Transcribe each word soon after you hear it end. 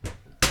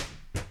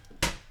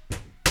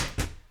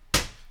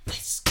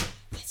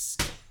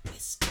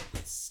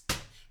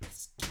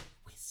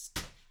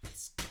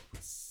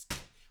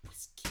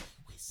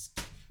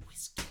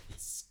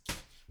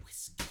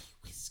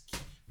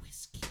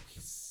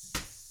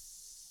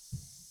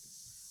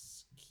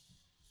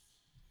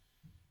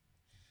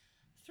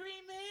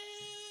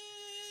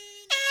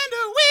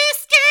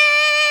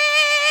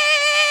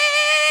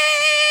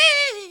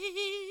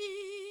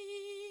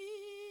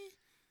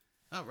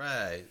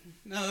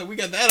Now that we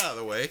got that out of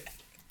the way.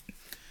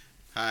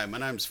 Hi, my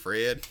name's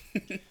Fred.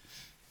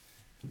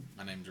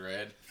 My name's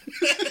Red.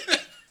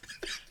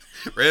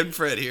 Red and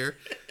Fred here.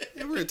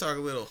 And we're going to talk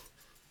a little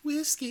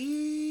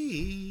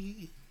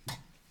whiskey.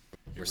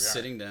 We're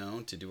sitting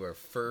down to do our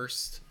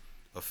first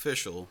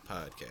official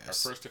podcast.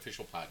 Our first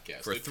official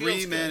podcast. For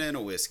three men and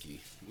a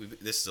whiskey.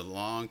 This is a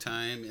long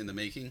time in the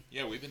making.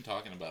 Yeah, we've been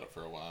talking about it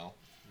for a while.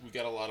 We've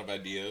got a lot of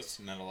ideas,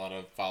 not a lot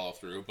of follow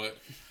through, but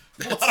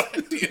a lot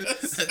of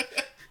ideas.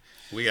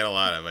 We got a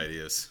lot of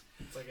ideas.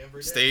 It's like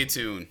every day. Stay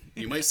tuned.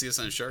 You might see us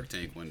on Shark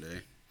Tank one day.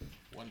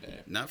 One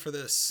day. Not for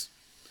this.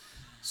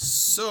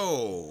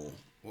 So,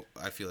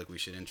 I feel like we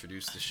should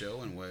introduce the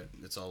show and what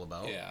it's all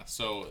about. Yeah,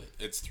 so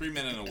it's 3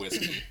 Men and a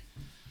Whiskey.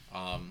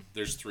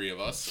 There's three of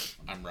us.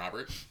 I'm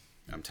Robert.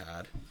 I'm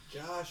Todd.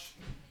 Josh.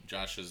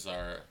 Josh is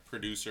our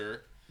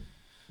producer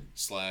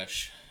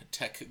 /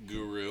 tech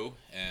guru,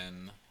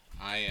 and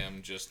I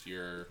am just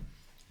your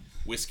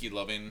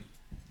whiskey-loving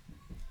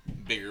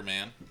bigger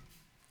man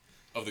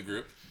of the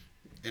group.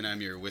 And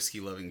I'm your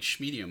whiskey-loving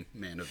schmedium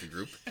man of the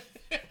group.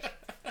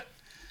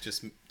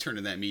 Just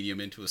turning that medium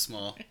into a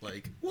small,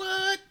 like,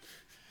 what?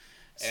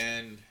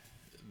 And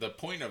the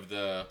point of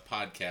the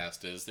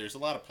podcast is there's a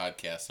lot of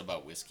podcasts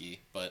about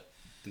whiskey, but...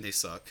 And they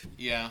suck.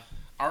 Yeah.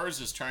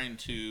 Ours is trying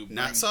to...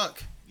 Not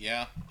suck.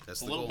 Yeah.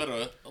 That's a the little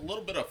goal. a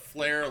little bit of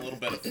flair, a little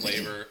bit of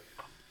flavor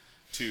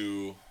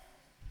to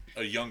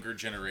a younger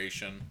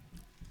generation.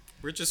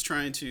 We're just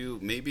trying to,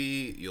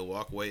 maybe you'll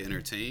walk away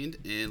entertained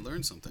and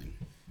learn something.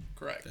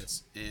 Correct.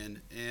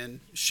 And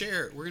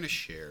share. We're going to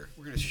share.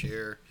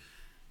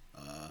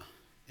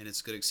 And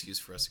it's a good excuse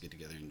for us to get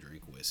together and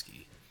drink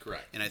whiskey.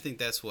 Correct. And I think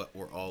that's what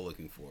we're all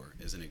looking for,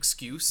 is an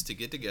excuse to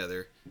get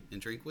together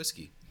and drink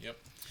whiskey. Yep.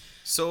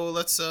 So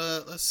let's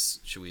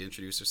should we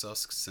introduce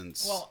ourselves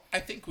since... Well, I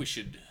think we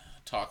should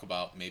talk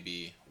about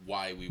maybe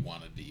why we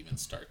wanted to even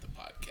start the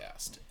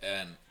podcast.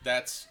 And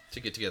that's... To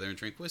get together and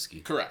drink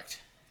whiskey.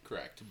 Correct.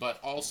 But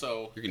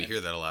also... You're going to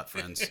hear that a lot,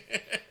 friends.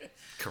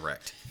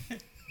 Correct.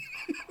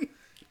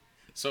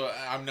 So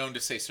I'm known to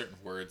say certain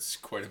words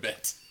quite a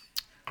bit.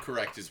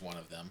 Correct is one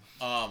of them.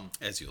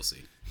 As you'll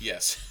see.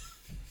 Yes.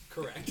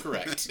 Correct.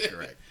 Correct.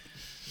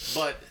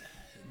 But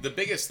the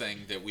biggest thing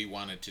that we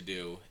wanted to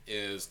do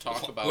is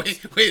talk about...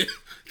 Wait.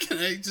 Can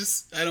I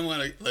just... I don't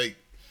want to, like,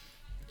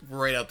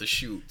 right out the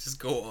chute. Just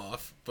go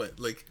off. But,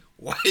 like,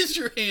 why is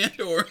your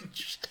hand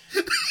orange?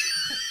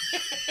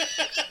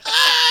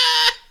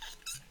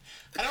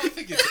 I don't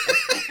think it's...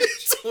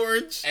 It's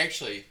orange.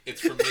 Actually,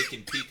 it's from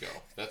making pico.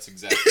 That's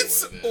exactly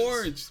It's what it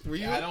is.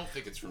 orange. I don't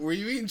think it's from... Were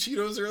you eating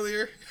Cheetos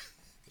earlier?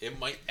 It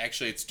might...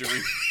 Actually, it's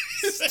Doritos.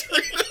 It's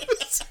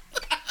Doritos.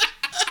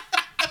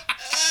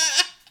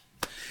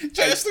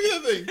 Josh, look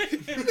at that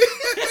thing.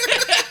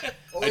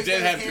 I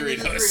did have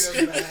Doritos.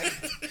 Bag.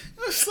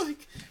 I was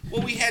like...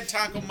 Well, we had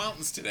Taco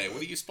Mountains today.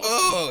 What are you supposed to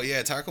Oh,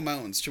 yeah, Taco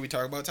Mountains. Should we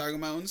talk about Taco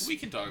Mountains? We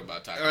can talk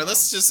about Taco All right,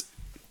 let's Mountains.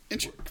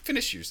 just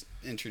finish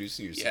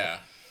introducing yourself. Yeah.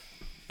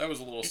 That was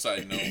a little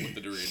side note with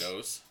the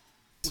Doritos.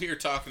 We are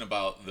talking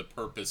about the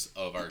purpose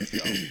of our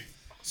show.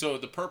 So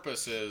the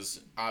purpose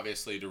is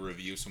obviously to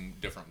review some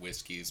different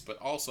whiskeys, but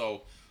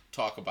also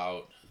talk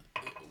about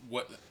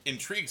what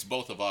intrigues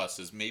both of us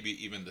is maybe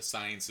even the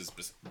sciences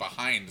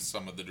behind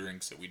some of the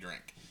drinks that we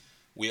drink.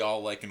 We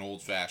all like an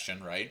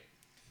old-fashioned, right?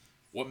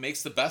 What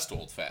makes the best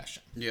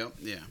old-fashioned? Yep,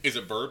 yeah. Is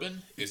it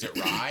bourbon? Is it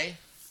rye?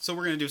 So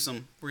we're gonna do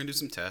some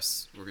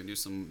tests. We're gonna do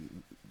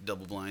some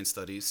double-blind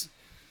studies.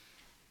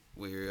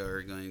 We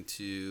are going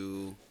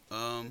to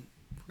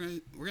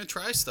we're gonna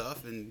try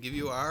stuff and give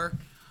you our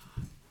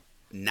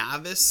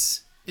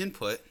novice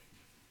input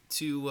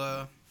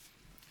to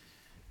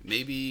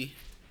maybe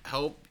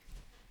help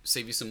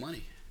save you some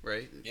money,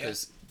 right?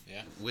 Because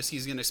Yeah.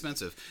 whiskey's getting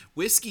expensive.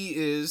 Whiskey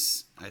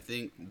is, I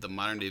think, the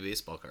modern day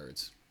baseball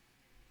cards.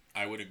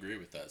 I would agree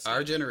with that.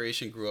 Our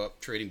generation grew up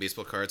trading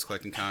baseball cards,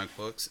 collecting comic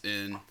books,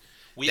 and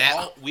We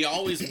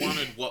always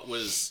wanted what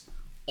was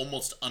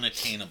almost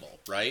unattainable,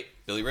 right?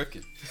 Billy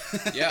Ripken.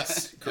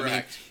 Yes,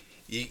 correct.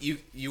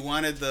 You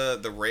wanted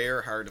the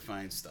rare, hard to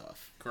find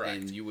stuff.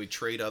 Correct. And you would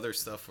trade other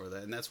stuff for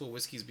that, and that's what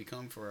whiskey's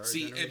become for our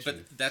generation.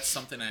 But that's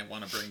something I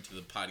want to bring to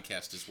the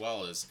podcast as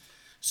well.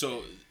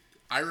 So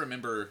I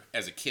remember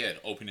as a kid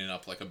opening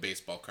up like a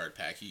baseball card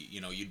pack.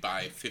 You'd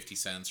buy 50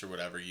 cents or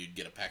whatever. You'd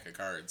get a pack of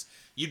cards.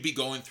 You'd be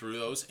going through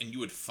those, and you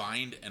would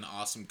find an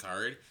awesome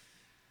card.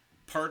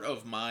 Part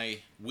of my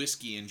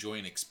whiskey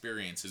enjoying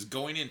experience is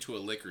going into a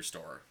liquor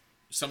store.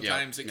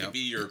 Sometimes it could be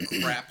your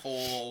crap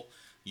hole,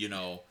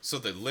 So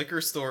the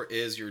liquor store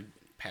is your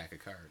pack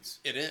of cards.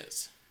 It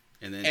is.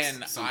 And then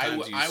And I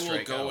will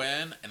strike go out.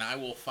 in and I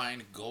will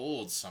find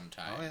gold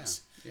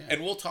sometimes. Oh, yeah.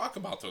 And we'll talk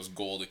about those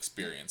gold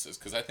experiences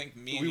because I think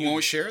We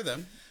won't share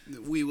them.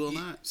 We will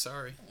not.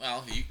 Sorry.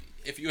 Well,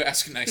 if you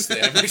ask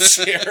nicely, I may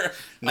share.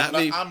 Not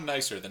me. I'm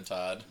nicer than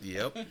Todd.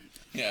 Yep.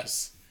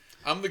 Yes.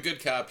 I'm the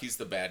good cop. He's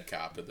the bad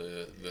cop of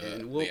the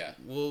And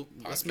we'll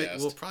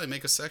podcast. probably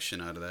make a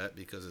section out of that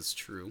because it's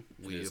true.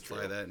 We is apply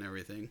true. that and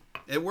everything.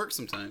 It works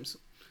sometimes.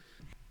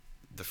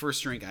 The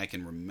first drink I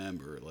can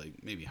remember,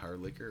 like maybe hard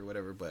liquor or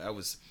whatever, but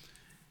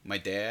my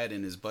dad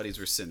and his buddies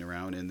were sitting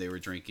around and they were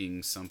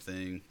drinking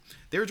something.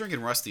 They were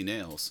drinking Rusty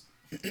Nails.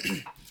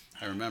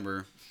 I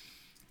remember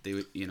they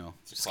would, a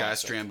Scotch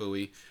classic.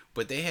 Drambuie,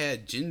 but they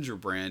had ginger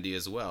brandy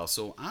as well.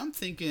 So I'm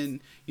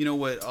thinking, you know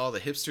what, all the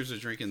hipsters are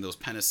drinking, those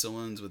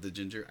penicillins with the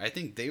ginger. I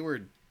think they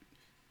were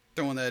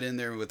throwing that in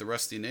there with the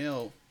Rusty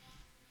Nail.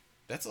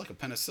 That's like a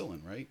penicillin,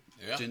 right?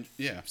 Yeah.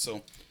 Yeah.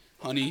 So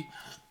honey,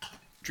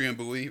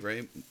 Drambuie,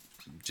 right?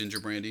 Ginger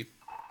brandy.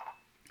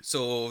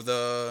 So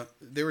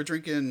they were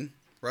drinking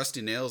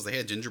Rusty Nails. They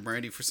had ginger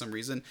brandy for some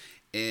reason,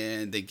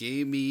 and they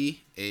gave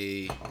me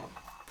a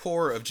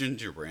pour of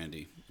ginger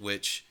brandy,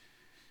 which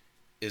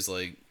is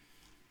like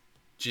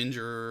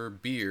ginger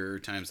beer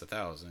times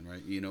 1,000,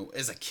 right?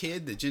 As a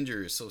kid, the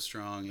ginger is so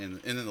strong,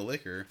 and then the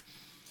liquor.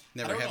 I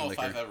Never don't had know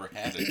liquor. if I've ever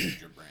had a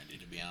ginger brandy,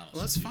 to be honest.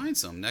 Well, let's find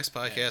some. Next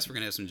podcast, we're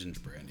gonna have some ginger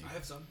brandy. I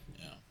have some.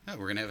 Yeah. Yeah,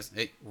 we're gonna have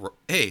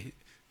hey,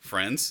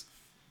 friends.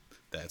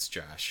 That's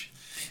Josh.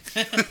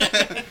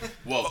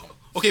 Welcome.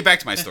 Okay, back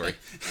to my story.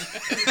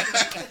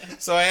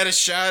 So I had a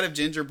shot of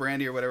ginger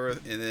brandy or whatever,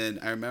 and then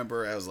I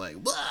remember I was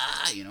like, blah,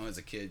 as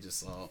a kid,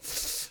 just all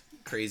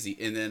crazy.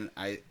 And then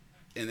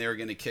they were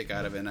gonna kick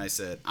out of it, and I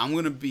said, I'm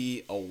gonna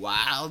be a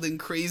wild and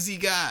crazy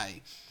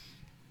guy.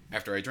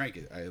 After I drank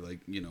it, I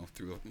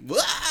threw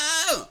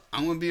a,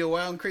 I'm gonna be a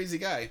wild and crazy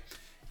guy.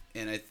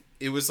 And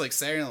it was like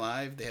Saturday Night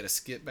Live. They had a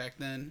skit back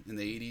then in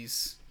the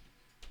 80s.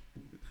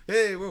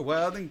 Hey, we're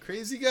wild and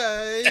crazy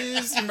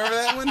guys. Remember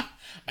that one?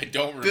 I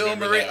don't remember Bill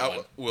Murray. that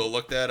one. We'll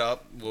look that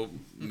up.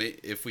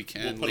 If we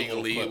can, We'll put a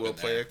little legally, clip we'll in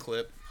play there. a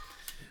clip.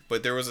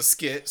 But there was a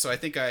skit, so I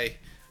think I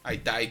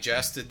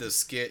digested the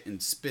skit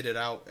and spit it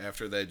out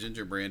after that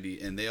ginger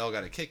brandy, and they all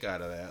got a kick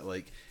out of that.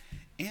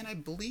 And I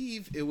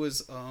believe it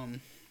was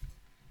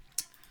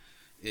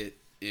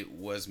it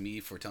was me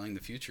foretelling the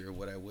future of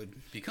what I would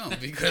become,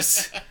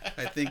 because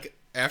I think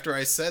after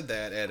I said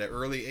that at an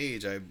early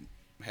age, I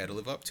had to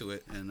live up to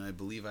it, and I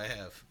believe I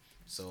have.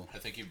 So I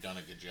think you've done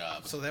a good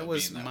job. So that of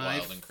was being that my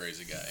wild and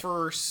crazy guy.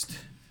 first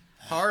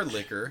hard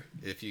liquor,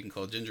 if you can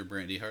call ginger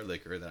brandy hard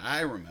liquor, that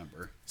I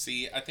remember.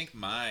 See, I think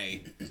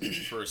my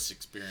first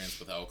experience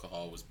with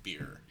alcohol was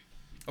beer.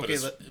 But Okay,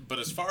 but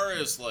as far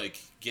as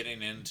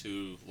getting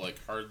into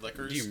hard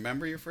liquors, do you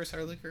remember your first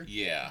hard liquor?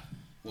 yeah,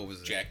 What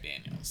was it? Jack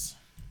Daniels.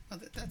 Oh,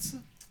 that's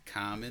a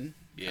common.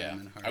 Yeah,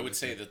 common hard I would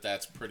say liquor.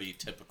 that's pretty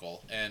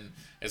typical. And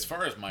as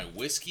far as my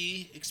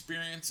whiskey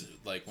experience,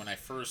 when I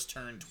first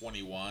turned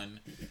 21,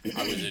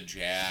 I was a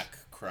Jack,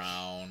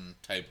 Crown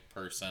type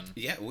person.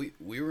 Yeah, we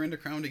were into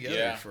Crown together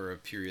Yeah. for a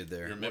period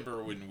there.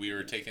 Remember when we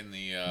were taking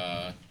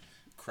the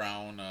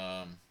Crown?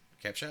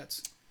 Cap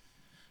shots?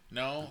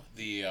 No,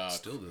 the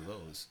Still do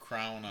those.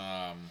 Crown.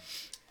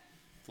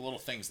 The little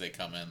things they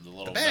come in, the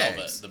little The bags.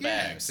 velvet, the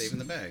Yeah, bags. saving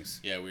the bags.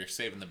 Yeah, we were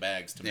saving the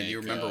bags to And make. you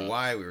remember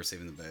why we were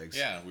saving the bags?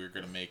 Yeah, we were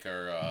going to make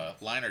our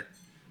liner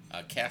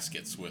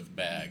caskets with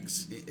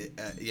bags.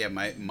 Yeah,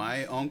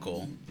 my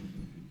uncle,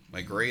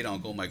 my great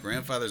uncle, my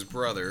grandfather's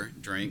brother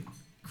drank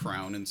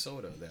Crown and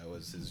soda. That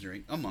was his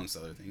drink, amongst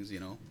other things.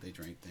 They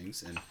drank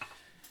things,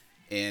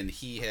 and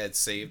he had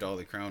saved all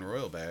the Crown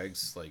Royal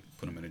bags,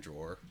 put them in a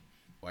drawer.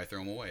 Why throw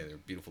them away? They're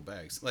beautiful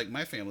bags.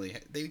 My family,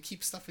 they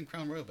keep stuff in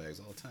Crown Royal bags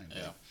all the time.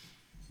 Yeah.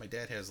 My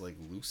dad has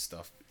loose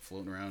stuff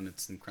floating around.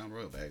 It's in Crown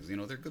Royal bags.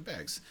 They're good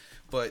bags.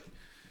 But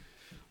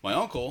my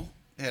uncle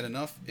had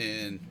enough,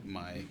 and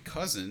my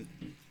cousin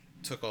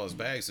took all his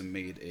bags and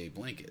made a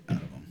blanket out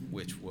of them,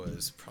 which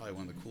was probably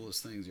one of the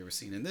coolest things you ever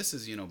seen. And this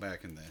is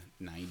back in the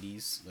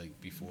 90s,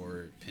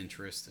 before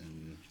Pinterest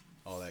and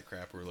all that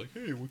crap. We're like,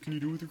 hey, what can you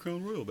do with your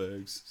Crown Royal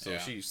bags? So Yeah.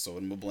 she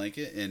sewed him a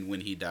blanket, and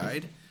when he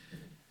died,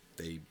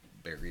 they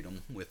buried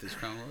him with his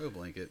Crown Royal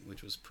blanket,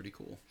 which was pretty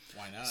cool.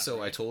 Why not? So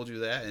I right? told you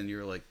that, and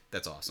you're like,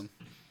 that's awesome.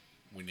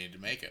 We need to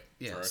make it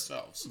Yes. for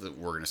ourselves. That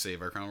we're going to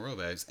save our Crown Royal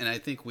bags. And I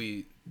think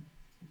we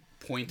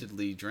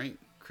pointedly drank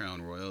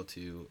Crown Royal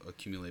to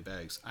accumulate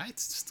bags. I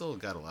still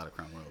got a lot of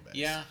Crown Royal bags.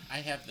 Yeah, I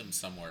have them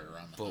somewhere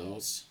around the But,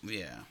 house.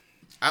 yeah.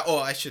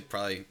 I should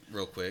probably,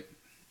 real quick,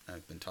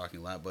 I've been talking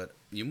a lot, but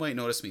you might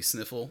notice me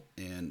sniffle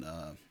and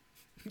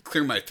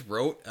clear my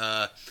throat.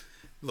 A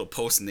little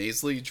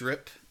post-nasally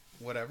drip,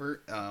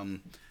 whatever.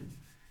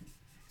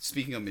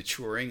 Speaking of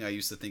maturing, I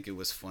used to think it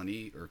was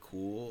funny or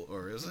cool,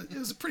 or it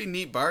was a pretty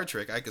neat bar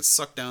trick. I could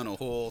suck down a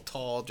whole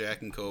tall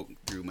Jack and Coke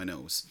through my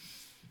nose.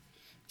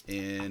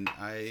 And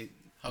I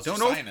How's don't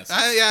your know. sinuses?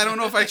 I don't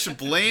know if I should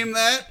blame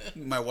that.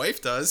 My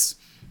wife does,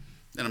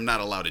 and I'm not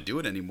allowed to do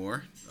it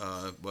anymore.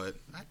 But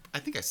I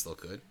think I still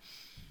could.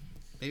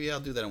 Maybe I'll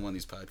do that on one of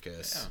these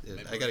podcasts. Yeah,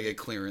 maybe I gotta get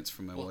clearance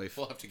from my wife.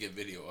 We'll have to get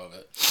video of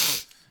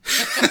it.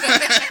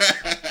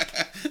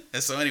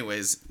 And so,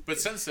 anyways, But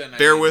since then,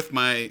 bear with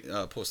my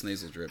post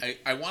nasal drip.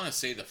 I want to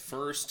say the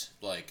first,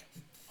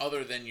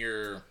 other than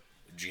your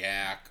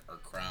Jack or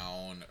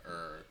Crown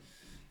or,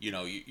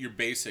 your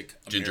basic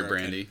Ginger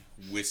American brandy.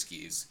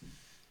 whiskeys,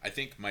 I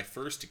think my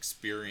first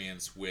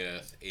experience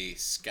with a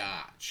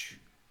Scotch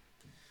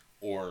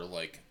or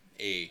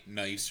a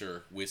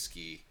nicer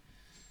whiskey,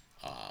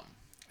 I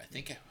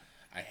think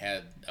I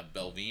had a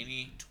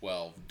Belvini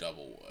 12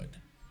 Doublewood.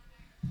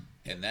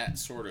 and that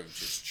sort of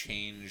just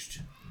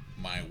changed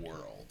my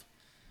world.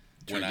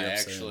 Turned When you I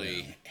upside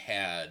actually down.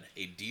 had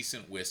a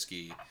decent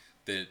whiskey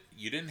that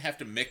you didn't have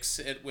to mix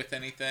it with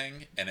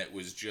anything, and it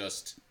was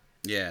just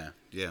Yeah.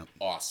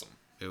 awesome.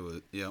 It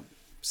was. Yep.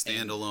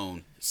 Stand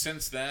alone.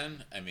 Since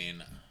then, I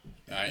mean,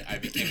 I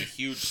became a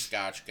huge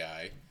Scotch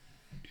guy,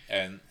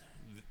 and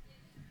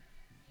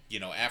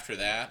after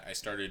that, I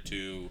started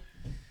to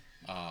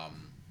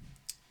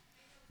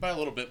buy a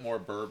little bit more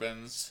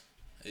bourbons.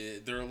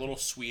 They're a little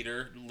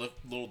sweeter,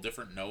 little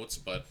different notes,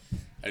 but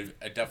I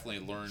definitely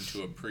learned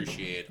to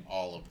appreciate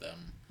all of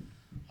them.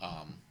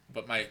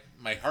 But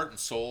my heart and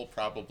soul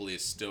probably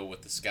is still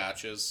with the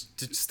Scotches.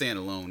 To stand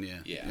alone. Yeah.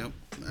 Yeah.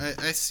 Yep.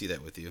 I see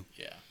that with you.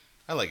 Yeah.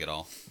 I like it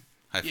all.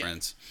 Hi, Yeah.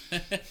 friends.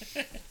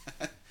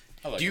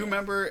 I like Do you that.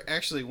 remember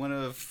actually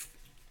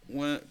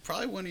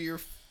probably one of your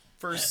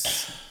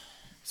first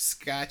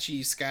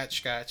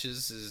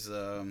scotches is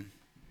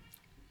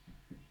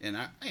and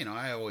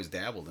I always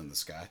dabbled in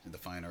the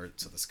fine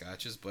arts of the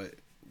scotches, but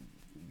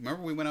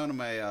remember we went out on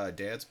my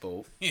dad's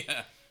boat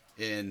Yeah.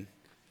 and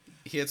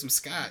he had some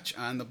scotch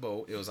on the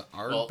boat. It was an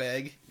Well-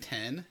 Ardbeg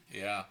 10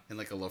 Yeah. and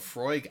like a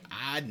Lafroig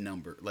odd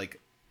number,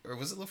 or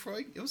was it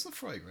Lafroig? It was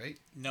Lafroig, right?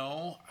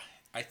 No,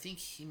 I think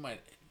he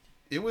might.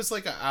 It was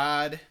like an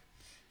odd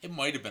It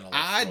might have been a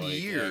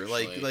Lafroig, year,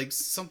 actually. like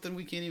something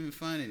we can't even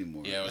find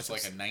anymore. Yeah, it was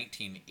like a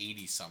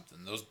 1980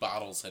 something. Those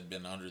bottles had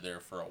been under there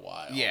for a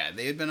while. Yeah,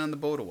 they had been on the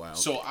boat a while.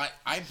 So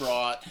I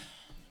brought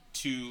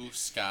 2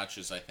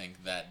 scotches, I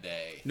think, that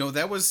day. No,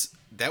 that was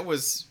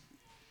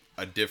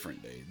a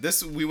different day.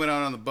 We went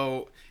out on the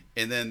boat,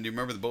 and then do you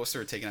remember the boat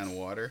started taking on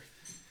water?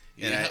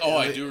 And Yeah.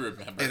 I do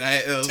remember. And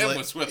it was Tim like,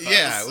 was with us.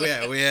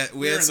 Yeah, we had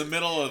We were in the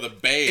middle of the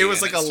bay. it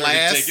was and like a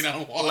started taking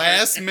on water.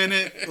 last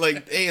minute,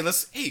 like, hey,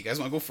 you guys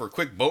want to go for a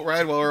quick boat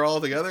ride while we're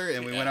all together?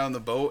 And we Yeah. went out on the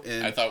boat,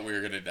 and I thought we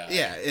were gonna die.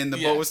 yeah, and the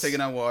boat was Yes.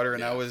 taking on water,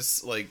 and I Yeah.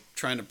 was like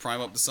trying to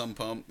prime up the sump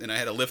pump, and I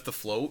had to lift the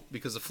float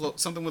because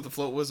something with the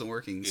float wasn't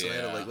working, so I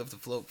had to Yeah. like lift the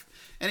float.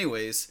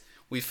 Anyways,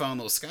 we found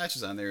those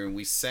scotches on there, and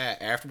we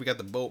sat after we got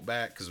the boat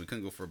back because we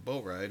couldn't go for a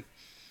boat ride.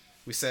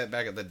 We sat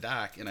back at the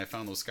dock, and I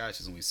found those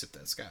scotches, and we sipped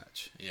that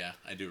scotch. Yeah,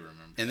 I do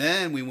remember. And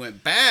then we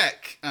went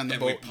back on the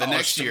And we boat the next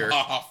polished them year.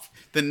 off.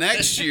 The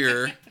next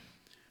year,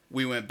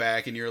 we went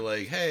back, and you're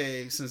like,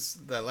 hey, since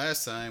that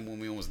last time when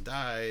we almost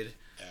died,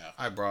 Yeah.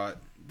 I brought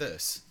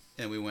this.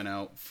 And we went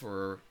out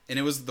and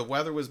the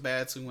weather was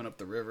bad, so we went up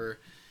the river,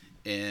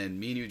 and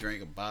me and you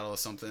drank a bottle of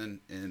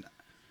something, and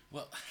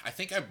Well, I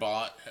think I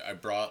brought a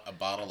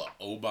bottle of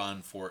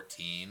Oban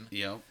 14,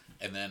 yep,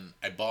 and then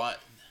I bought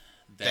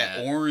that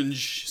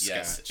orange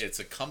Yes, scotch. it's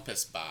a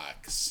Compass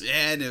box.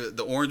 Yeah, and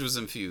the orange was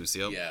infused,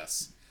 yep.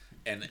 Yes,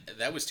 and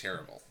that was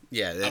terrible.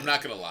 Yeah, I'm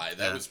not gonna lie,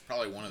 that yeah. was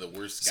probably one of the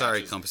worst. Sorry,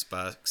 Scotches. Compass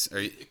Box.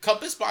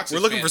 Compass box. We're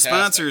is looking for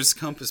fantastic. sponsors,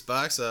 Compass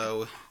Box.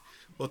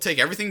 We'll take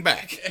everything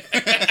back.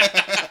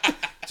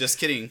 Just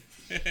kidding.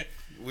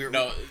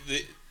 No,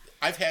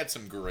 I've had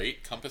some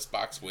great Compass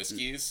box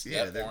whiskeys.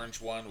 Yeah, That they're- orange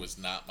one was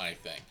not my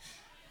thing.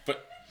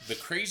 But the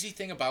crazy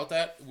thing about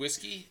that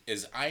whiskey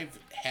is I've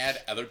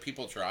had other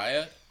people try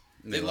it.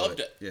 They loved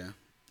it. Yeah.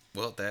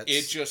 Well,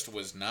 It just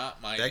was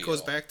not my that deal.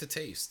 goes back to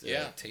taste.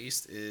 Yeah.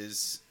 Taste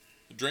is.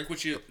 Drink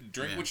what you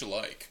Yeah.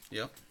 like.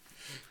 Yep.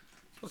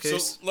 Okay.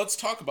 So let's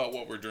talk about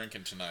what we're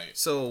drinking tonight.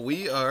 So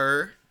we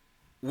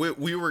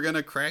were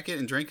gonna crack it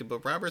and drink it,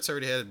 but Robert's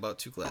already had about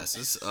 2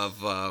 glasses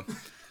of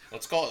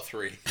Let's call it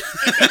 3.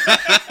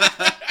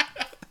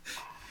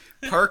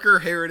 Parker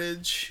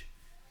Heritage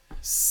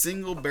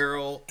single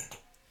barrel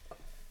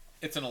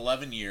It's an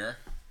 11-year.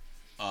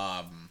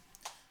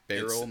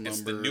 barrel It's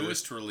number. the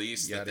newest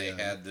release that yada, they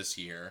yada. had this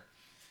year.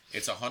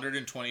 It's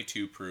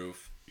 122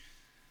 proof,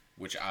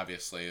 which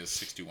obviously is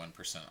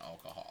 61%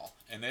 alcohol,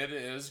 and it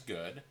is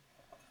good.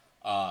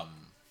 On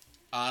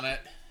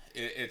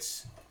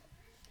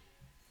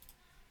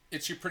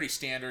it's your pretty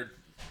standard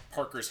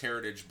Parker's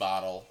Heritage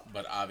bottle,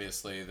 but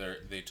obviously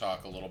they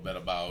talk a little bit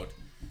about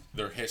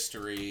their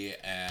history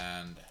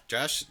and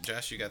Josh,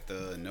 you got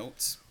the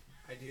notes.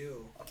 I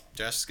do.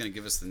 Josh is gonna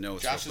give us the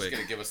notes. Josh real is quick.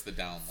 going to give us the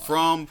download.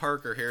 From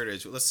Parker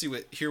Heritage. Let's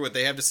hear what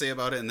they have to say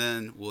about it, and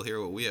then we'll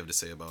hear what we have to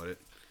say about it.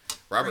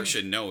 Robert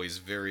should know; he's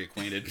very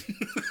acquainted.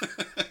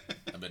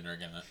 I've been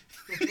drinking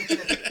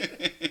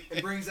it.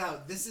 It brings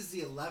out, this is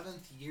the 11th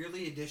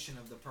yearly edition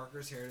of the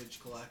Parker's Heritage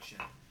Collection.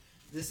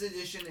 This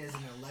edition is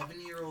an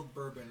 11-year-old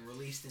bourbon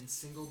released in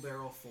single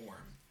barrel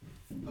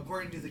form.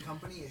 According to the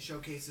company, it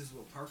showcases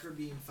what Parker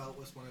Beam felt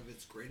was one of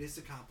its greatest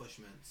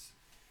accomplishments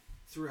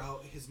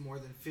throughout his more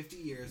than 50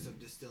 years of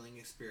distilling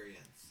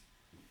experience.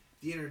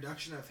 The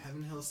introduction of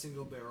Heaven Hill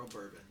single barrel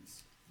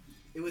bourbons.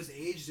 It was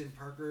aged in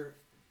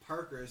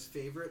Parker's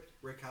favorite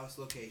rickhouse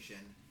location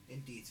in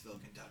Deatsville,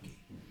 Kentucky.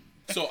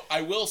 So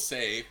I will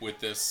say with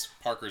this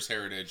Parker's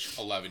Heritage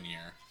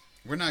 11-year,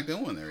 We're not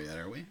going there yet,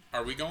 are we?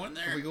 are we going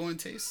there? Are we going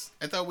taste?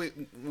 I thought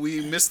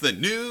we missed the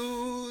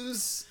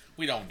news.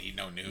 We don't need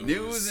no news.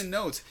 News and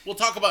notes. We'll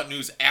talk about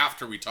news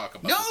after we talk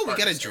about. No, this we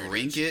gotta Parker's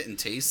drink Heritage. it and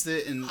taste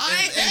it and I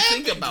have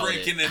think been about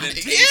drinking it and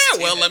yeah,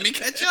 tasting well, it. let me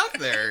catch up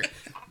there.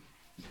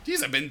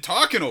 Jeez, I've been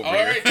talking over All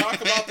here. right,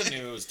 talk about the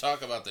news.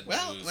 Talk about the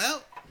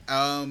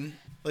news.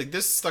 Like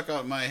this stuck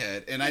out in my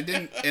head, and I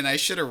didn't, and I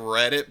should have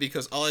read it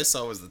because all I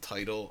saw was the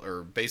title,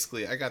 or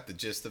basically I got the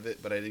gist of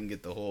it, but I didn't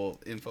get the whole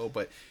info.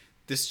 But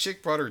this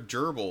chick brought her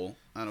gerbil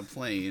on a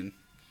plane.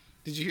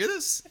 Did you hear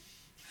this?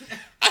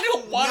 I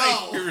don't want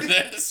to No. hear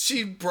this.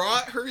 She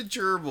brought her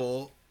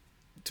gerbil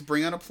to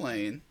bring on a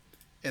plane,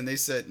 and they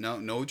said no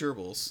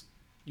gerbils.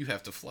 You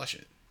have to flush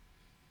it.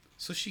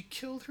 So she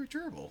killed her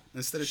gerbil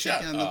instead of Shut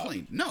taking on the up.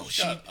 plane. No,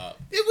 Shut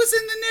up. It was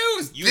in the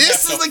news. You This have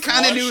is to the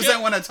kind of flush news it?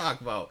 I want to talk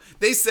about.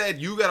 They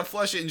said you gotta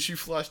flush it, and she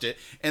flushed it,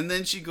 and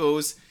then she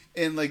goes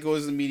and like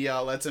goes to the media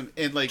outlets and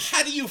like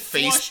How do you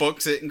flush?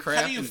 Facebooks it and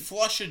crap. How do you and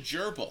flush a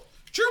gerbil?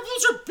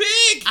 Gerbils are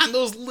big. on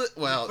those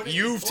well, Put it in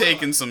you've the toilet.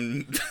 taken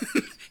some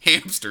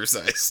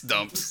hamster-sized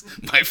dumps,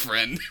 my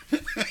friend.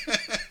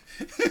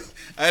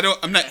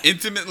 I'm not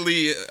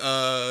intimately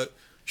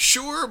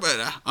sure,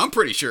 but I'm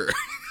pretty sure.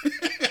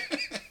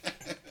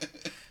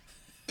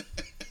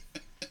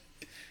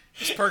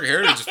 This Parker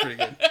Heritage is pretty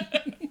good.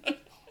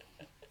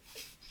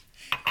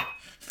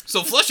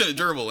 So flushing a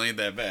gerbil ain't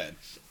that bad.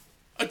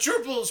 A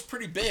gerbil is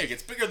pretty big.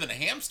 It's bigger than a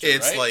hamster,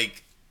 It's right?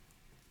 like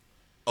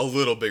a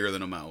little bigger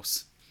than a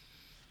mouse.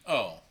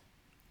 Oh.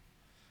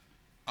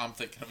 I'm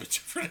thinking of a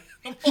different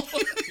animal.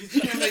 He's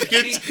thinking of a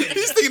guinea pig.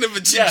 He's thinking of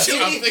a yes,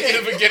 chinchilla. I'm thinking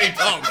of a guinea pig.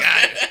 Oh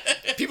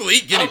God! People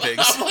eat guinea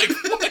pigs. I'm like,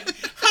 what?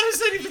 How does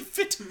that even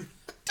fit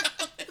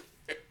down there?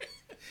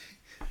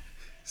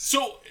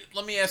 So,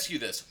 let me ask you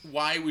this.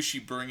 Why was she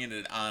bringing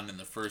it on in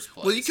the first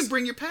place? Well, you can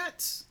bring your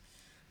pets.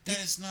 That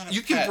is not a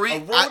you pet. can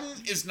bring- A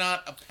rodent is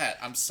not a pet.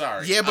 I'm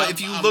sorry. Yeah, but if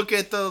you I'm- look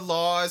at the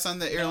laws on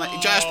the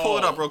airline, Josh, pull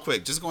it up No. real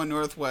quick. Just go on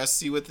Northwest,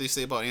 see what they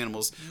say about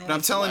animals. But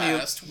I'm telling you,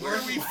 Northwest, where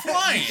are we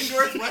flying?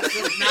 Northwest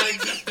does not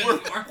exist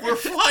anymore. We're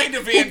flying to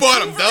who Vancouver.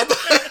 bought them? Delta.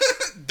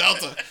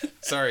 Delta.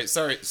 Sorry,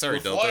 We're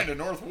Delta. flying to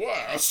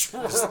Northwest.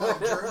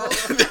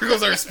 There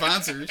goes our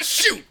sponsor.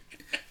 Shoot!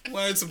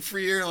 Wanted some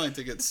free airline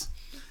tickets.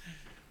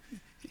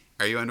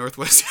 Are you on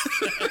Northwest?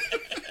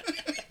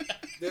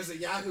 There's a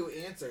Yahoo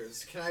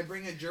Answers. Can I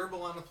bring a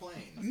gerbil on a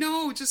plane?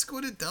 No, just go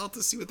to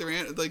Delta, see what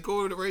they're like.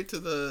 Go right to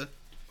the.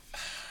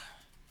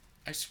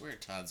 I swear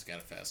Todd's got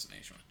a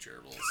fascination with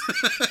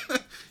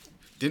gerbils.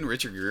 Didn't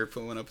Richard Gere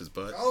put one up his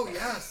butt? Oh,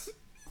 yes.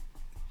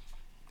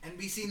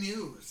 NBC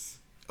News.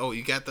 Oh,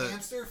 you got the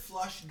Hamster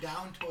flushed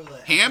down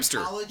toilet. Hamster.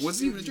 after college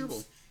Wasn't even a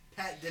student's gerbil.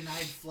 Pet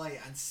denied flight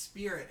on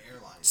Spirit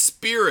Airlines.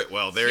 Spirit.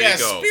 Well, there Yeah, you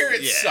go.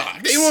 Spirit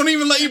sucks. They won't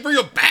even let you bring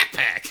a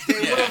backpack. They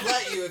would have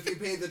let you if you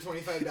paid the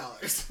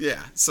 $25.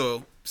 Yeah.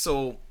 So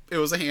it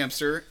was a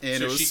hamster and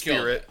So it was she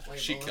Spirit. killed it. Wait,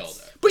 She well, killed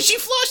let's- it. But she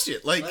flushed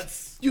it. Like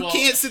Let's- you Well,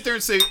 can't sit there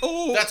and say,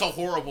 "Oh, That's a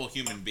horrible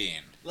human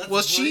being. Let's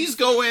well, break- she's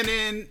going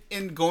in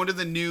and going to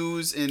the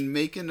news and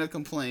making a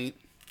complaint."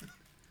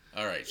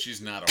 All right,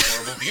 she's not a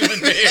horrible human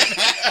being.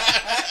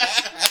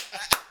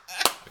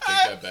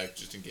 I take that back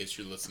just in case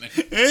you're listening.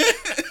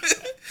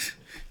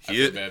 I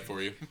feel bad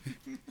for you.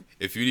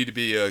 If you need to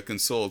be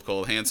consoled,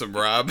 call Handsome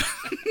Rob.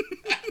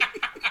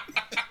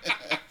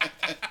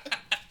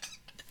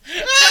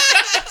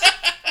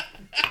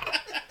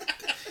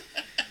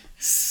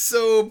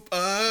 So,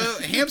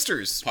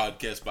 hamsters.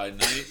 Podcast by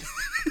night,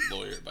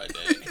 lawyer by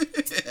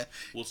day.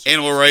 We'll see.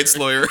 Animal rights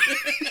lawyer.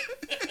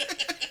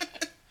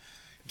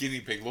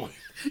 Guinea pig lawyer.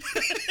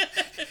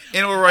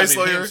 Animal rights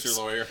lawyer. Hamster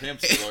lawyer.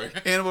 Hamster lawyer.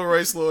 Animal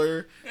rights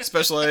lawyer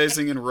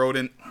specializing in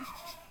rodent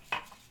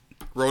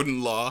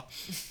law.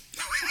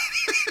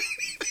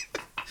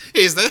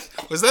 Hey,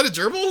 was that a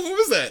gerbil? What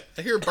was that?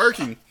 I hear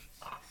barking.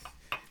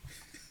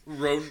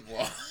 Rodent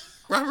law.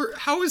 Robert,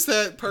 how is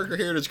that Parker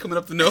Heritage coming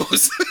up the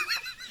nose?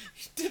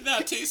 Did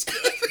not taste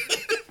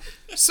good.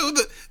 So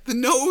the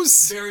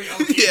nose. Very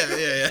okay.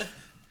 Yeah.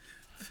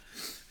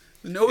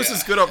 The nose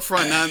is good up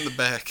front, not in the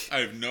back. I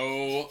have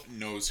no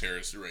nose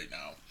hairs right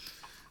now.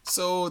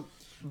 So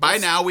by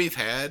now we've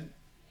had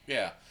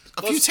Yeah.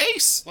 a few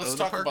tastes. Let's of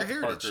the talk Parker about the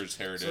Heritage. Parker's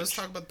Heritage. So let's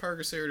talk about the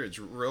Parker's Heritage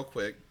real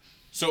quick.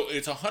 So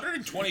it's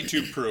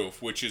 122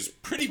 proof, which is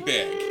pretty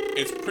big.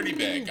 It's pretty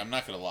big. I'm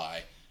not gonna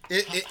lie.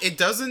 It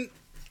doesn't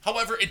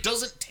However, it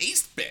doesn't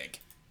taste big.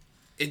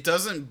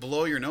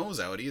 blow your nose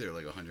out either,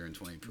 like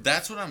 120 proof.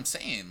 That's what I'm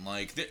saying.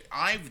 Like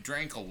I've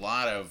drank a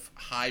lot of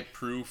high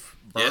proof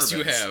bourbons. Yes,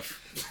 you have.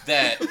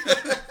 That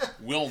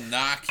will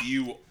knock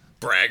you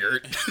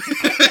Braggart.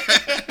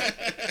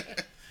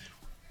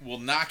 will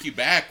knock you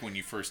back when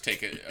you first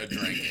take a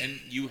drink, and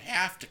you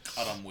have to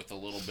cut them with a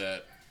little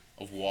bit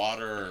of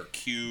water or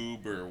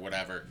cube or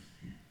whatever.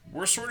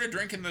 We're sort of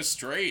drinking this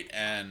straight,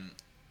 and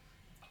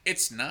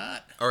it's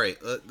not. All right,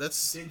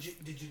 let's. Did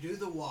you do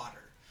the water?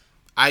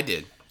 I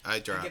did. I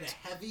You dropped. get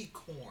a heavy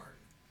corn,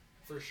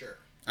 for sure.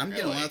 I'm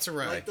getting Really? lots of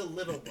rye. Like the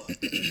Little Book,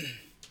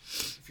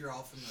 if you're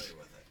all familiar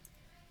with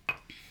it.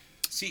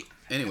 See,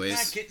 Anyways. I'm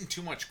not getting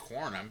too much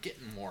corn. I'm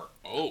getting more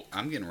oak.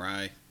 I'm getting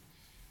rye.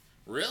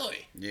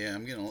 Really? Yeah,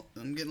 I'm getting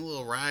a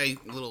little rye,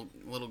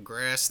 little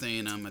grass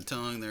stain on my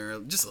tongue there.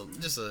 Just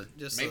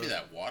Maybe a,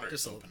 that water is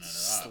just a opening it up.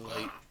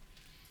 slight.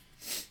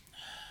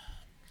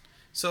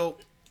 So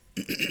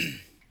Here,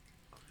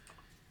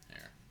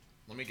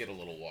 Let me get a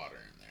little water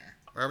in there.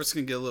 Robert's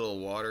gonna get a little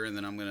water, and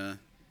then I'm gonna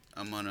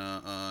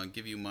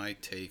give you my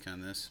take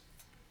on this.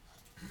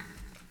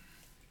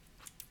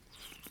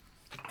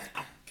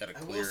 Gotta I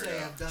will clear say it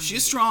I've out. done.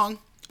 She's strong.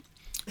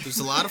 There's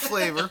a lot of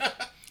flavor.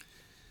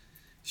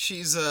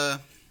 She's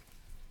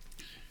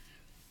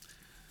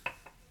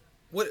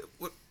What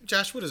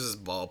Josh? What is this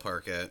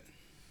ballpark at?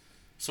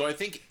 So I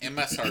think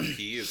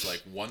MSRP is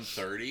like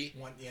 130.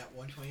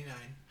 129.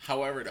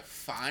 However, to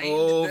find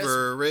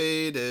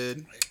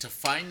Overrated.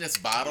 this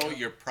bottle,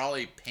 you're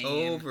probably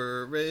paying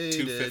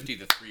Overrated. 250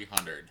 to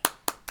 300.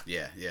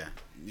 Yeah.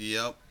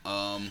 Yep.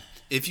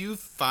 If you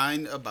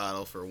find a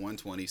bottle for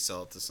 120,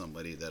 sell it to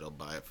somebody that'll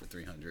buy it for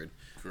 300.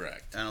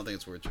 Correct. I don't think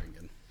it's worth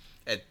drinking.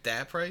 At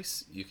that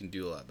price, you can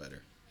do a lot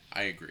better.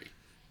 I agree.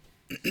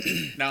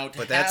 Now, to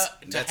But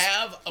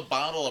have a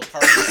bottle of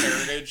Parker's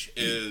Heritage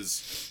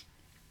is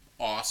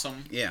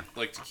awesome. Yeah.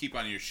 Like to keep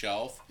on your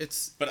shelf.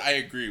 It's But I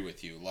agree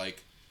with you.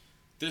 Like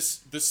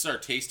this is our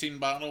tasting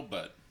bottle,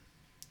 but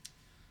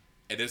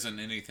it isn't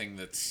anything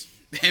that's.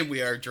 and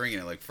we are drinking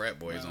it like frat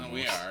boys Well, almost.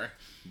 we are,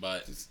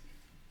 but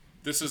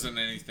this isn't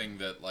anything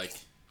that like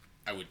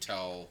I would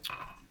tell.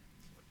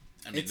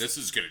 I mean, this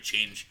is gonna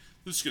change.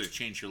 This is gonna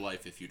change your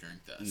life if you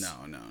drink this. No.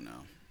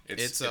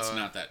 It's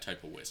not that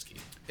type of whiskey.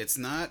 It's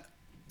not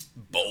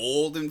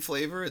bold in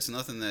flavor. It's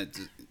nothing that's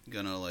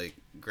gonna like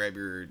grab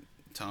your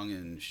tongue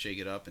and shake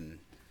it up and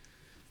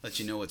let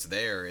you know it's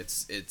there.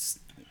 It's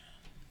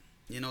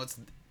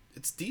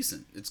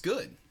decent. It's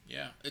good.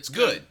 Yeah, it's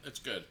good. It's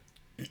good.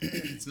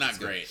 It's not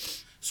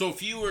great. So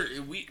if you were,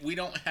 we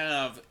don't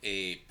have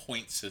a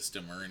point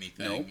system or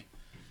anything. Nope.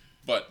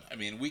 But I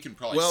mean, we can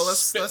probably Let's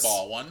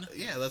spitball one.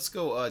 Yeah, let's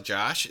go.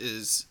 Josh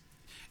is,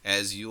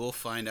 as you will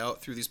find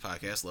out through these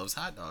podcasts, loves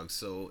hot dogs.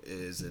 So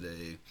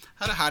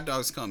how do hot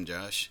dogs come,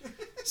 Josh?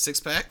 6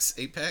 packs,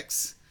 8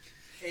 packs,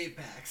 8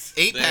 packs.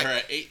 8 They're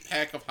pack. an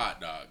 8-pack of hot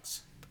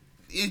dogs.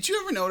 Did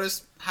you ever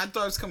notice hot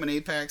dogs come in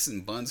 8 packs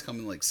and buns come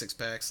in like 6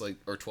 packs, like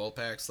or 12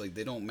 packs? Like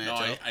they don't match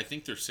No, up. I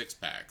think they're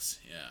 6-packs.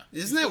 Yeah.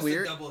 Isn't that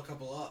weird? Double a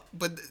couple up.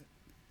 But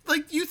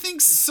like you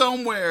think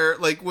somewhere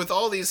like with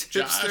all these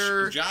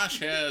hipster. Josh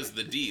has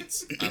the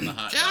deets on the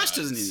hot dogs. Josh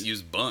doesn't even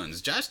use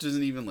buns. Josh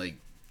doesn't even like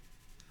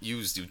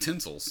use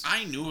utensils.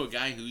 I knew a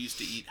guy who used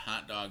to eat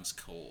hot dogs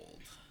cold.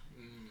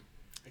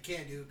 I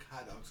can't do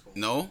hot dogs cold.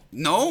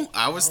 No.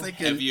 I was No.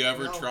 thinking. Have you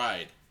ever No.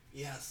 tried?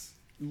 Yes.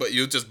 But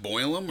you just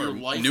boil them or Your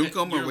life, nuke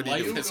them or your what do you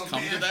life do? has Nuke 'em,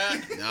 come to man.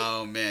 that.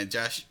 Oh man,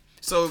 Josh.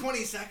 So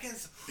 20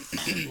 seconds.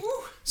 Woo.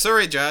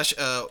 sorry, Josh.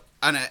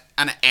 On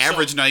an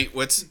average night,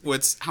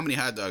 what's how many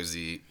hot dogs do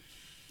you eat?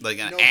 Like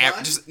an No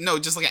average,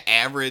 bun? just like an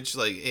average.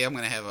 Like, hey, I'm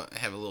gonna have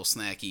a little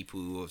snacky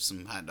poo of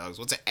some hot dogs.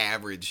 What's an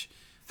average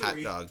hot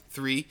 3. dog?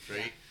 3.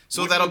 Right?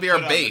 So What do that'll you be our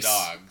put on the base.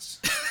 dogs.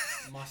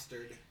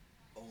 Mustard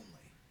only.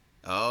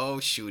 Oh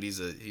shoot, he's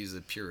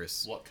a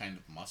purist. What kind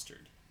of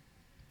mustard?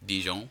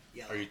 Dijon.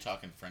 Yellow. Are you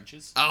talking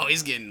French's? Oh,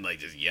 he's getting like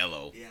just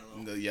yellow.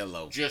 Yellow. The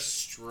yellow. Just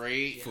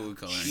straight Food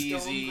coloring.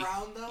 cheesy Stone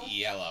ground, though?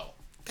 yellow.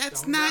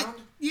 That's Stone not.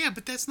 ground? Yeah,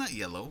 but that's not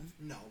yellow.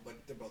 No,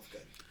 but they're both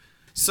good.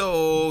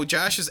 So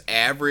Josh's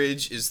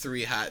average is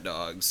 3 hot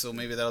dogs. So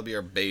maybe that'll be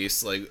our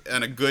base. Like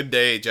on a good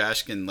day,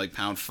 Josh can like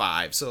pound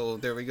 5. So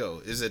there we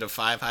go. Is it a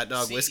 5 hot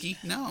dog See- whiskey?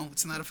 No,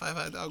 it's not a 5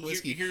 hot dog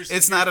whiskey. here's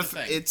it's not a. the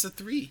thing. It's a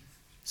 3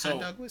 So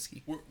hot dog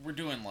whiskey. we're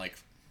doing like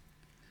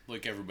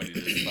everybody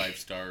does 5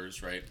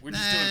 stars, right? We're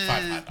just doing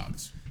 5 hot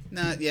dogs.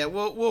 Not yeah.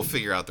 We'll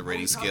figure out the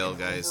rating Are we scale,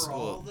 talking guys. Overall,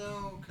 We'll-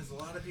 though, because a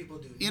lot of people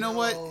do. you know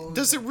what?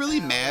 Does it really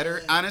matter?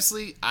 palate.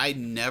 Honestly, I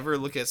never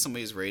look at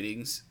somebody's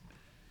ratings.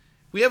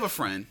 We have a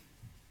friend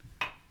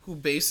who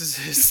bases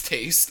his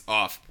taste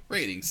off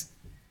ratings.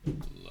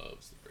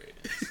 Loves the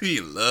ratings.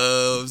 He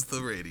loves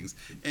the ratings.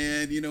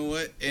 And you know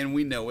what? And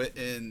we know it,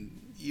 and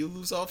you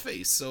lose all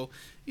face. So,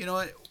 you know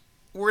what?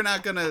 We're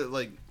not going to,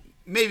 like,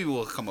 maybe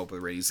we'll come up with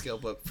a rating scale,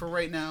 but for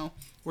right now,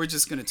 we're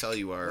just going to tell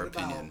you our What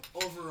about opinion.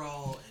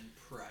 overall and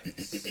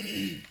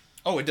price?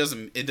 Oh, it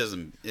doesn't meet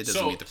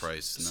the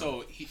price. No.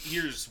 So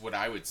here's what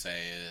I would say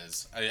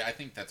is I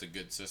think that's a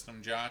good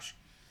system, Josh.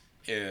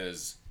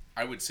 Is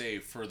I would say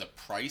for the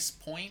price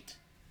point,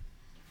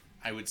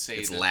 I would say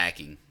it's that-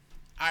 lacking.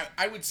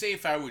 I would say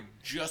if I would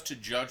just to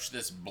judge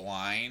this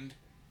blind,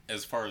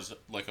 as far as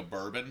like a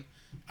bourbon,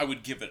 I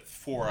would give it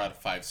 4 out of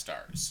 5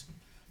 stars.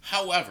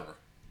 However,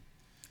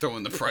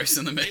 Throwing the price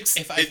in the mix.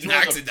 if I it throw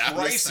knocks the it down to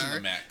a price in star.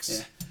 the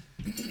mix,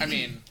 I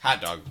mean,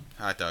 Hot dog.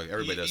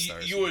 Everybody does you,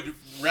 stars. you would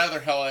rather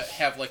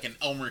have like an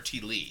Elmer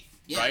T. Lee,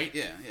 right?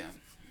 Yeah.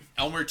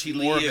 Elmer T.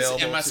 More Lee is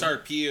available,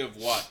 MSRP of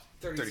what?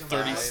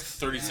 35.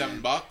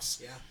 37 bucks.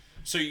 Yeah.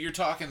 So you're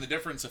talking the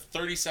difference of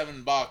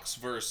 $37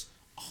 versus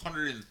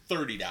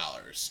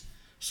 $130.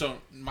 So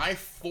my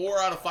 4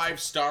 out of 5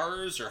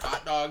 stars or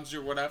hot dogs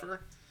or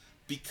whatever,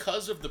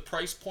 because of the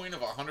price point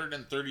of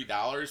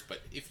 $130,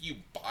 but if you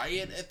buy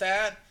it at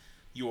that,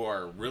 you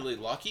are really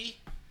lucky.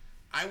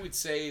 I would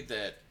say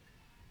that,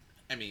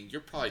 I mean,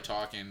 you're probably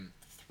talking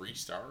 3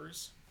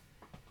 stars,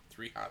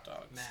 3 hot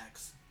dogs.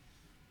 Max.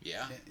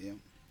 Yeah. Yeah.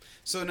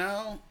 So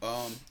now,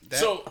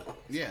 So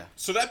yeah.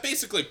 So that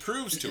basically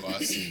proves to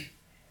us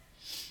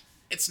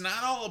it's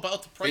not all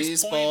about the price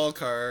Baseball point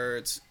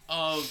cards.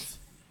 of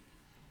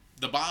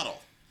the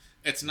bottle.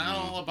 It's not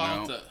all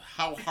about no.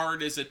 how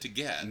hard is it to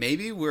get.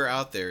 Maybe we're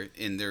out there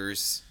and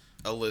there's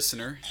a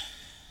listener,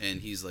 and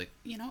he's like,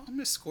 I'm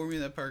gonna score me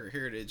that Parker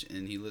Heritage,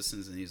 and he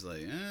listens and he's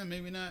like,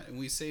 maybe not, and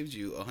we saved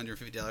you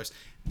 $150.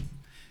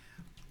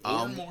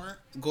 Or more.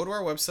 Go to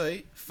our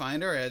website,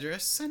 find our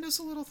address, send us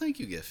a little thank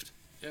you gift.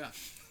 Yeah.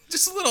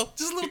 Just a little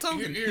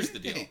token. Here's the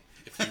deal.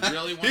 If you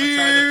really want to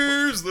try the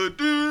Here's the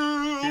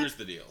deal. Here's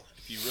the deal.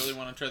 If you really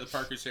want to try the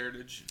Parker's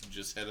Heritage,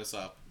 just hit us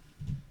up.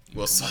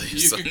 We'll sell you You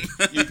some.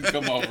 can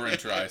come over and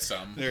try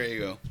some. There you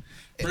go.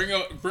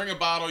 Bring a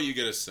bottle, you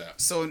get a sip.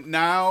 So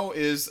now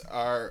is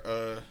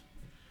our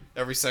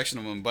every section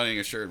of unbuttoning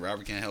a shirt.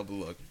 Robert can't help but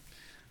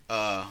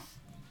look.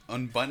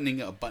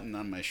 Unbuttoning a button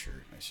on my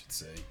shirt, I should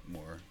say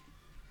more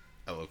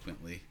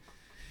eloquently.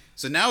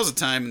 So now is a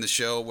time in the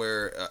show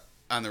where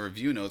on the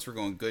review notes we're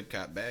going good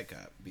cop, bad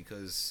cop,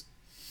 because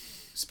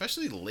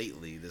especially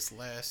lately, this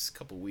last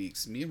couple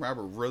weeks, me and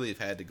Robert really have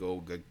had to go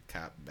good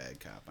cop, bad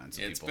cop on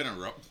some It's people. been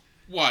a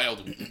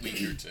wild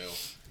week or two.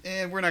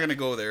 And we're not gonna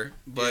go there,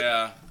 but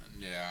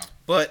Yeah.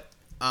 But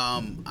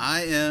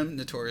I am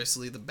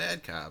notoriously the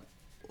bad cop,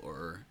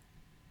 or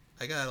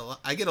I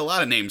get a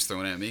lot of names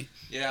thrown at me.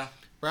 Yeah.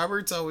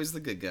 Robert's always the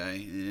good guy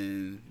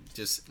and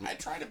just I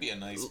try to be a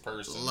nice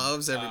person.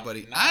 loves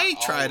everybody. Not I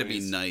try to be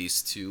always.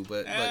 nice too,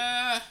 but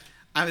I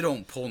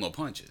don't pull no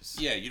punches.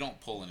 Yeah, you don't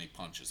pull any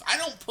punches. I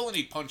don't pull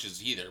any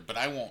punches either, but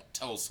I won't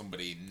tell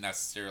somebody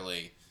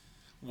necessarily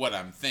what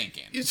I'm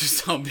thinking. You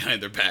just tell them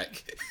behind their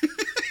back.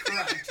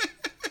 Correct.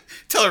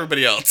 Tell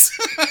everybody else.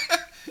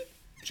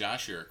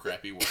 Josh, you're a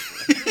crappy worker.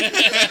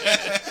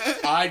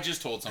 I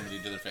just told somebody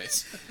to their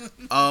face.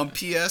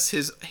 P.S.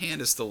 His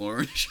hand is still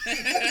orange.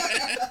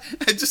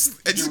 I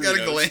just got a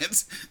Doritos.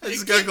 glance. I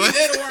just It got a could be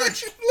glance. that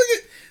orange. Look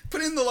at,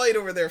 put in the light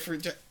over there for.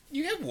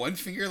 You have one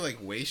finger like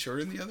way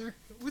shorter than the other.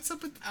 What's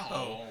up with?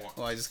 Oh.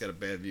 Oh, I just got a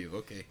bad view.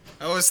 Okay,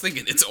 I was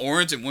thinking it's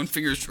orange and one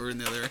finger is shorter than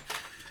the other.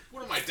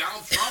 What am I,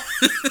 Donald Trump?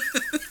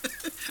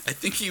 I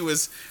think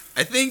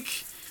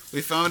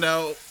we found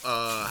out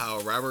how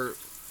Robert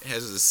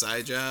has a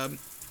side job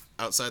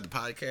outside the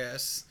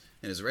podcast.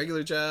 And his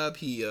regular job,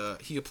 he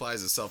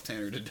applies a self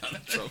tanner to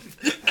Donald Trump.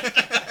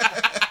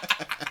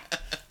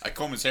 I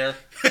comb his hair.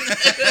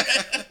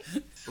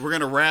 We're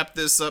gonna wrap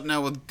this up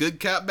now with good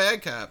cop,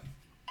 bad cop.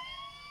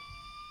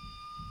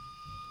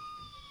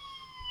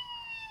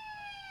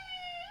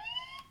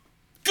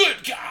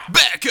 Good cop.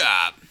 Bad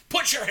cop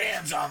Put your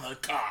hands on the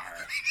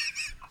car.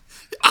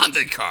 on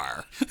the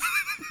car.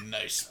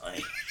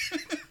 Nicely.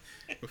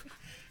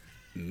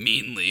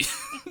 Meanly.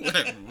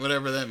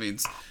 whatever that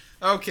means.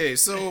 Okay,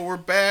 so we're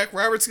back.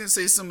 Robert's going to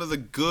say some of the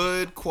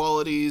good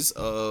qualities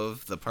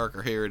of the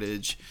Parker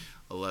Heritage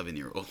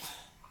 11-year-old.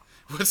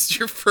 What's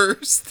the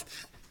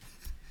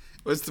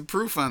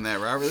proof on that,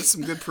 Robert? That's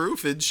some good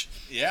proofage.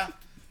 Yeah.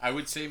 I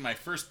would say my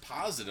first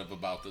positive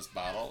about this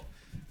bottle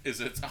is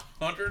it's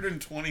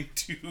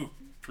 122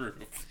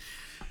 proof.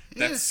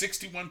 That's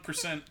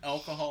 61%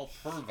 alcohol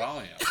per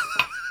volume.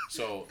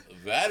 So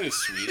that is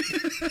sweet.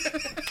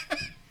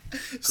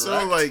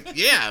 So,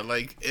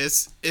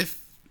 it's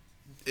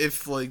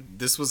if like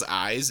this was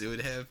eyes, it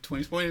would have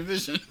 20/20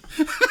 vision.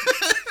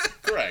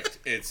 Correct.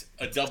 It's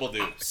a double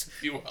deuce,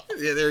 if you will.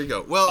 Yeah, there you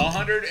go. Well,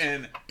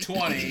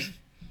 120.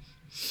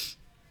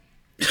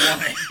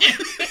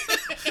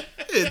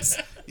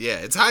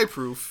 it's high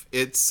proof.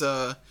 It's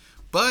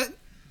but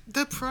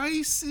the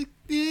price,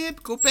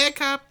 go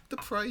back up. The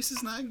price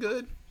is not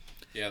good.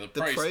 Yeah, the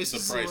price price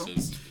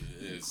is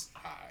is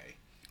high.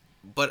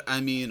 But I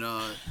mean,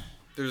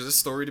 there's a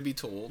story to be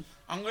told.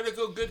 I'm gonna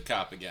go good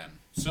cop again.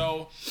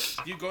 So, if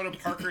you go to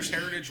Parker's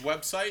Heritage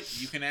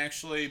website, you can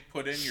actually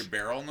put in your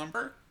barrel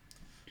number,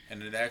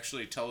 and it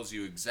actually tells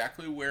you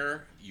exactly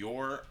where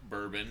your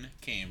bourbon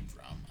came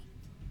from.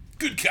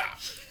 Good cop.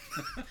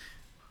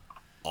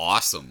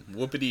 Awesome,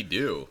 whoopity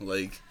doo.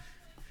 Like,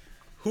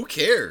 who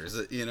cares?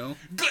 You know,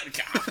 Good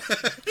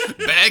cop.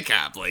 bad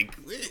cop. Like,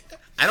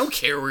 I don't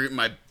care where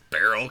my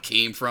barrel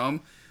came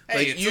from. Hey,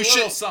 Like, it's you a should.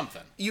 little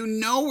something. You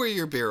know where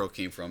your barrel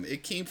came from.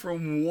 It came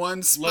from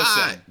one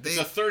spot.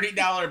 Listen, it's a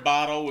 $30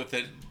 bottle with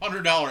a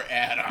 $100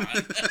 add-on.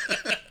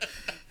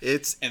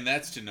 And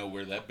that's to know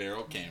where that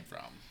barrel came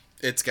from.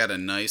 It's got a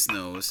nice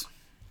nose.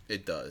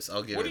 It does.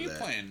 I'll give What it are you that.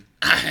 playing?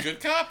 Good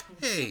cop?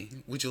 Hey,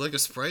 would you like a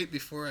Sprite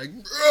before I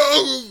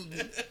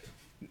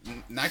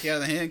knock you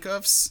out of the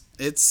handcuffs?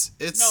 It's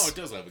No, it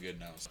does have a good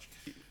nose.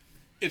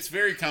 It's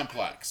very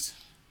complex.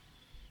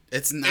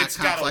 it's not it's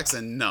got complex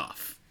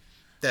enough.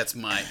 That's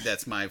my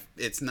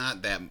it's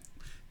not that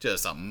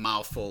just a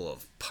mouthful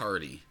of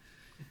party.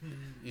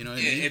 You know what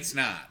I mean? It's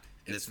not.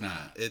 It's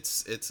not.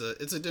 It's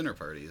a dinner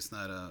party. It's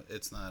not a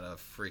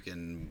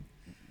freaking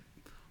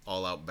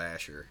all out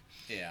basher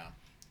Yeah.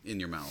 in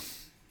your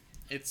mouth.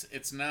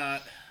 It's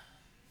not.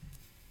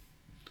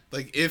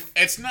 Like if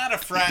It's not a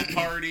frat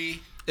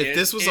party.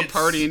 this was a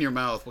party in your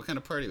mouth, what kind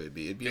of party would it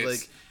be? It'd be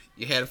It's- like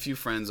you had a few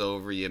friends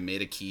over, you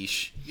made a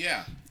quiche.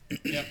 Yeah.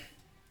 Yep.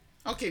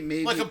 Okay,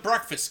 maybe Like a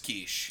breakfast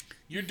quiche.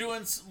 You're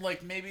doing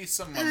like maybe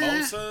some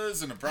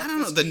mimosas and a I breakfast.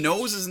 don't know. The quiche.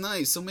 nose is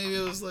nice, so maybe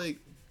it was like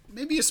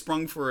maybe you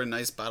sprung for a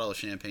nice bottle of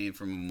champagne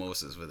from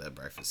mimosas with that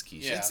breakfast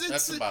quiche. Yeah,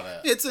 that's about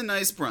it. It's a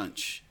nice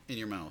brunch in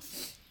your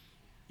mouth.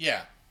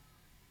 Yeah.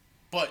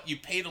 But you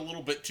paid a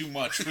little bit too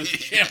much for the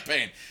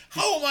champagne.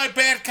 How am I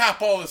bad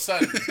cop all of a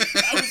sudden?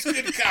 I was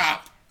good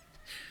cop.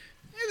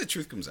 Yeah, the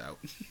truth comes out.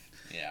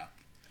 Yeah.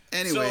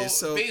 Anyway,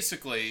 so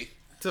basically,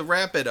 to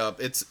wrap it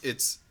up, it's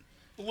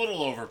a little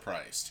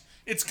overpriced.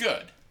 It's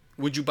good.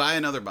 would you buy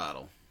another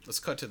bottle? Let's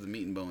cut to the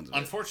meat and bones of it.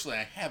 Unfortunately,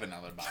 I have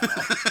another bottle.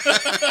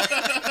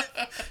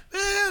 Eh,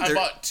 I there-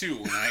 bought 2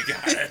 when I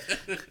got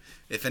it.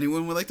 if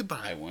anyone would like to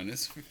buy one,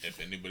 If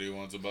anybody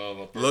wants a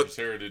bottle of Look, Purpose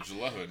Heritage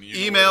 11,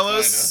 you email know where to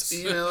us.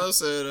 find Email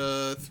us at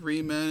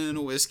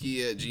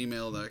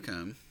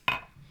 3menandawhiskey@gmail.com.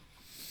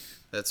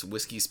 That's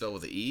whiskey spelled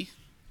with an E.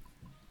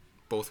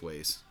 Both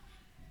ways.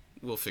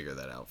 We'll figure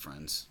that out,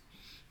 friends.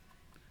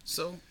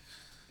 So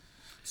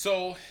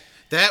So,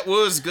 that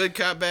was Good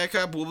Cop, Bad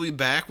Cop. We'll be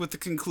back with the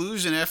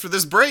conclusion after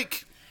this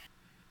break.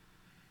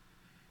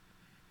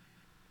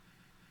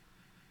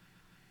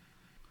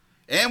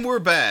 And we're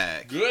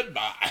back.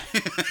 goodbye.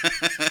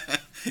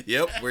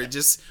 Yep, we're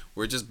just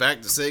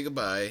back to say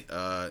goodbye.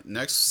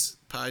 Next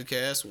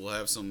podcast we'll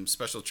have some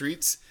special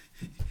treats.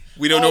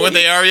 We don't know what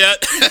they are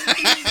yet.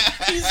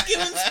 He's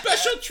giving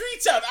special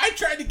treats out. I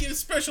tried to give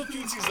special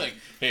treats. He's like,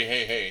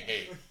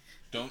 hey.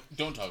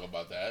 Don't talk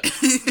about that.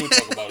 Don't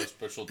talk about his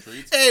special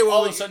treats. Hey, well,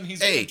 all of a sudden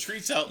he's hey, giving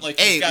treats out like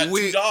hey, he's got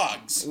 2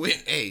 dogs.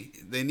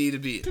 They need to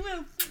be. Come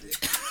here.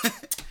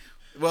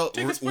 Well,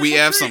 Take a we special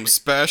have treat. some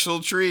special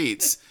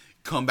treats.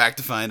 Come back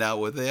to find out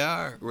what they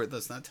are.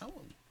 Let's not tell them.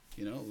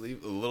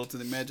 Leave a little to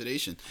the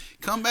imagination.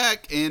 Come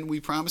back, and we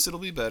promise it'll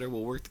be better.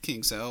 We'll work the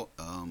kinks out.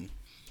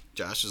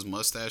 Josh's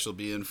mustache will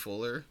be in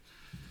fuller.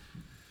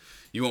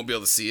 You won't be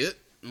able to see it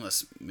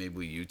unless maybe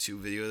we YouTube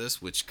video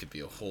this, which could be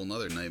a whole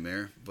nother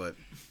nightmare. But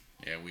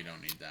Yeah, we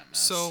don't need that mess.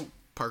 so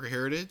Parker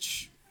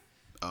Heritage,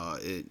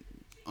 it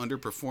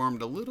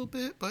underperformed a little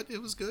bit, but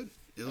it was good.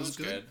 It was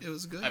good. It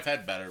was good. I've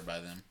had better by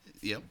them.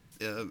 Yep.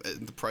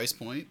 The price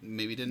point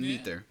maybe didn't meet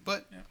Yeah. there.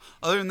 But Yeah.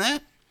 other than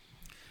that,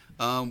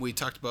 we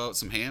talked about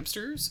some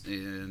hamsters.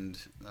 And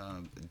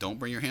don't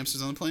bring your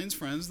hamsters on the planes,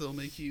 friends. They'll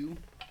make you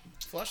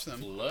flush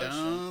them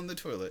down the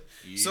toilet.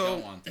 You So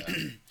don't want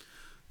that.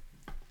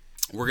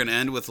 we're going to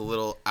end with a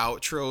little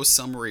outro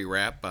summary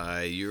rap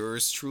by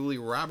yours truly,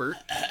 Robert.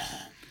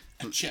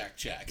 Check.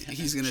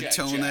 He's going to Check,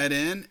 tone check. that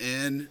in.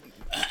 And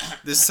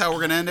this is how we're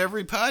going to end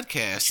every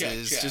podcast. Check,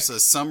 is check. just a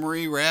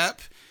summary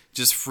rap.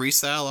 Just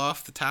freestyle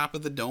off the top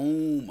of the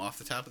dome.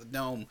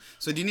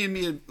 So do you need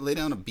me to lay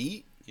down a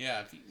beat?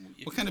 Yeah. if What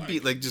you kind of wanna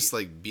beat? Like keep- just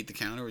like beat the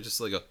counter, or just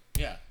like a?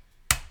 Yeah.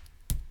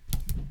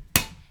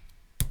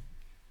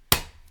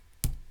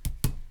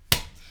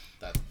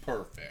 That's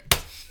perfect.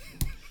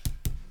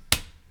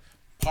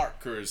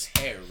 Parker's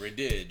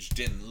Heritage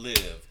didn't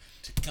live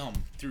to come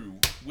through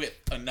with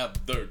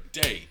another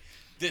day.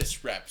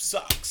 This rap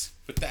sucks,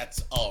 but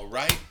that's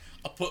alright.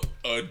 I'll put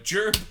a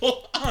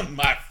gerbil on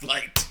my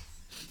flight.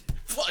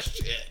 Flush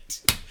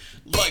it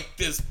like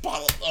this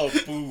bottle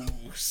of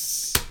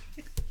booze.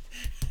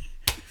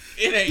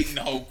 It ain't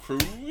no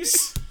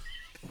cruise.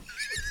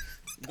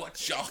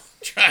 What y'all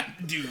trying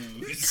to do?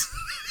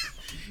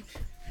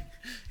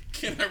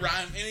 Can I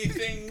rhyme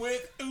anything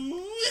with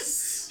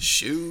ooze?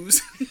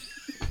 Shoes.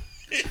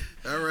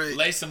 All right.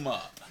 Lace them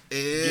up. Get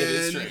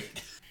it And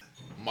straight.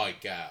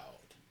 Mike out.